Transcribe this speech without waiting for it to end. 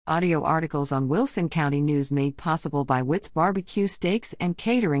Audio articles on Wilson County News made possible by Witt's Barbecue Steaks and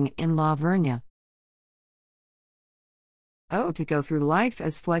Catering in La Vernia. Oh, to go through life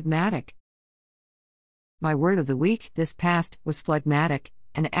as phlegmatic. My word of the week this past was phlegmatic,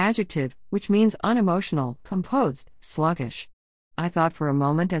 an adjective which means unemotional, composed, sluggish. I thought for a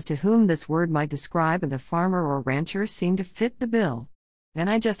moment as to whom this word might describe, and a farmer or rancher seemed to fit the bill. Then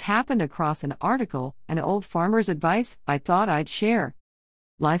I just happened across an article, an old farmer's advice I thought I'd share.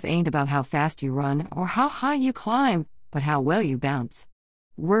 Life ain't about how fast you run or how high you climb, but how well you bounce.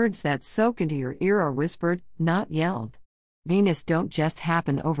 Words that soak into your ear are whispered, not yelled. Meanness don't just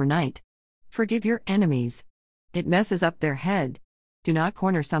happen overnight. Forgive your enemies. It messes up their head. Do not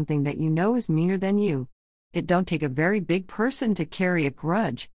corner something that you know is meaner than you. It don't take a very big person to carry a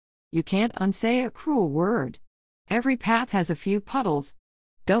grudge. You can't unsay a cruel word. Every path has a few puddles.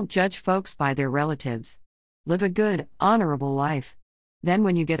 Don't judge folks by their relatives. Live a good, honorable life. Then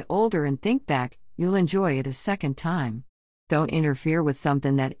when you get older and think back, you'll enjoy it a second time. Don't interfere with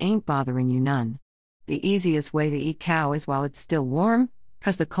something that ain't bothering you none. The easiest way to eat cow is while it's still warm,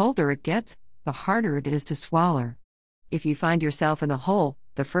 'cause the colder it gets, the harder it is to swaller. If you find yourself in a hole,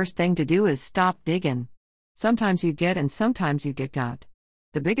 the first thing to do is stop digging. Sometimes you get and sometimes you get got.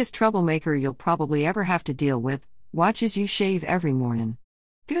 The biggest troublemaker you'll probably ever have to deal with watches you shave every morning.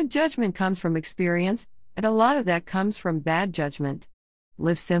 Good judgment comes from experience, and a lot of that comes from bad judgment.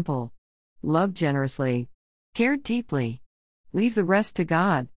 Live simple. Love generously. Care deeply. Leave the rest to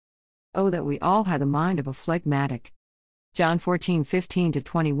God. Oh, that we all had the mind of a phlegmatic. John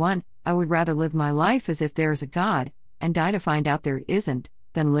 14:15-21, I would rather live my life as if there is a God, and die to find out there isn't,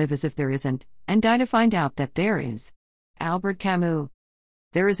 than live as if there isn't, and die to find out that there is. Albert Camus.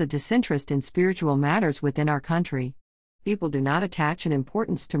 There is a disinterest in spiritual matters within our country. People do not attach an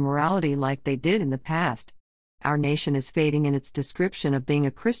importance to morality like they did in the past. Our nation is fading in its description of being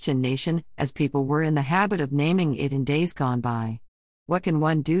a Christian nation, as people were in the habit of naming it in days gone by. What can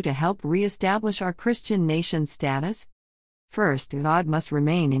one do to help re-establish our Christian nation status? First, God must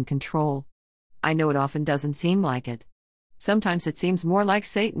remain in control. I know it often doesn't seem like it. Sometimes it seems more like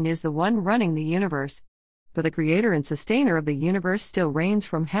Satan is the one running the universe. But the creator and sustainer of the universe still reigns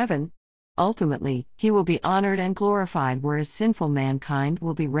from heaven. Ultimately, he will be honored and glorified, whereas sinful mankind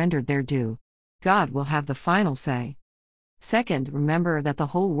will be rendered their due. God will have the final say. Second, remember that the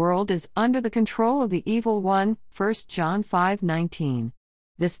whole world is under the control of the evil one, 1 John 5:19.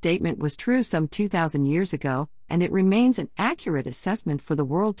 This statement was true some 2,000 years ago, and it remains an accurate assessment for the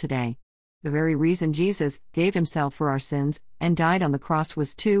world today. The very reason Jesus gave himself for our sins and died on the cross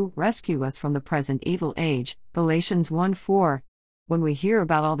was to rescue us from the present evil age, Galatians 1:4. When we hear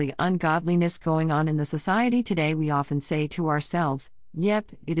about all the ungodliness going on in the society today, we often say to ourselves,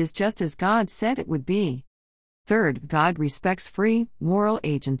 yep, it is just as God said it would be. Third, God respects free, moral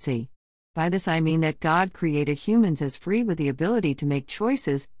agency. By this I mean that God created humans as free with the ability to make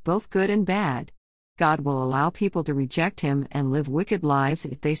choices, both good and bad. God will allow people to reject Him and live wicked lives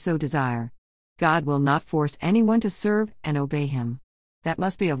if they so desire. God will not force anyone to serve and obey Him. That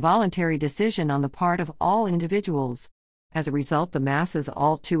must be a voluntary decision on the part of all individuals. As a result, the masses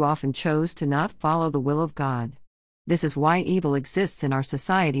all too often chose to not follow the will of God. This is why evil exists in our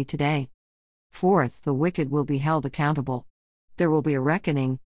society today. Fourth, the wicked will be held accountable. There will be a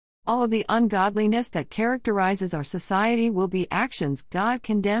reckoning. All of the ungodliness that characterizes our society will be actions God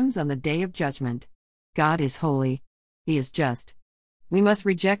condemns on the day of judgment. God is holy. He is just. We must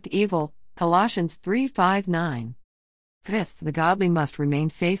reject evil, Colossians 3:5-9. Fifth, the godly must remain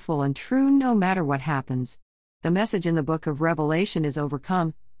faithful and true no matter what happens. The message in the book of Revelation is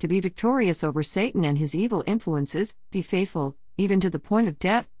overcome, to be victorious over Satan and his evil influences, be faithful, even to the point of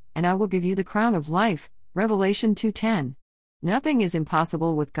death, and I will give you the crown of life, Revelation 2:10. Nothing is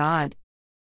impossible with God.